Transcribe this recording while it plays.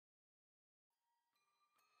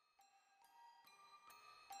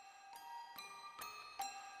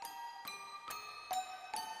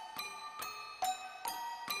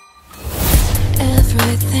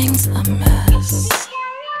everything's a mess,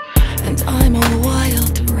 and I'm a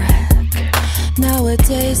wild wreck.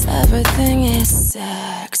 Nowadays everything is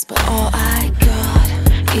sex, but all I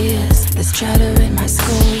got is this chatter in my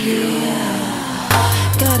skull,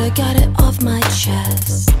 yeah. Gotta get it off my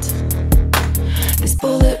chest, this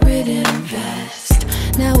bullet-ridden vest.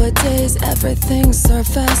 Nowadays everything's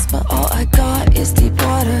surface, but all I got is deep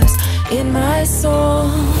waters in my soul.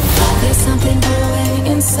 There's something brewing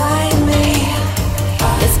inside me,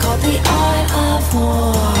 it's called the art of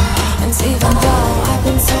war. And even though I've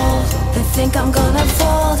been told they think I'm gonna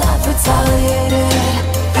fold, I've retaliated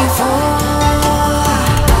before.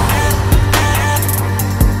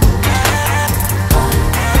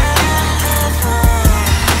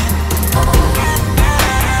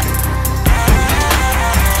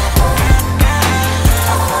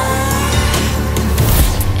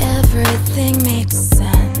 Everything makes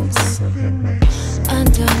sense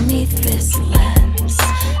underneath this lens,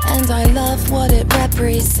 and I love what it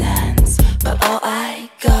represents, but all I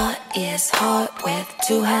got is heart with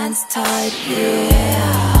two hands tied,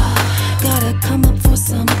 yeah. Gotta come up for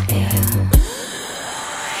some air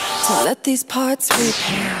to let these parts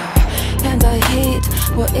repair, and I hate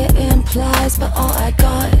what it implies, but all I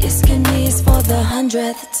got is skin knees for the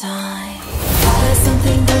 100th time. There's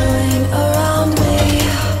something brewing around me,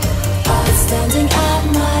 it's standing at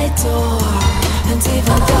my door. And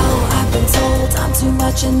even though I've been told I'm too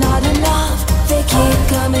much and not enough, they keep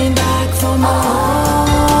coming back for more.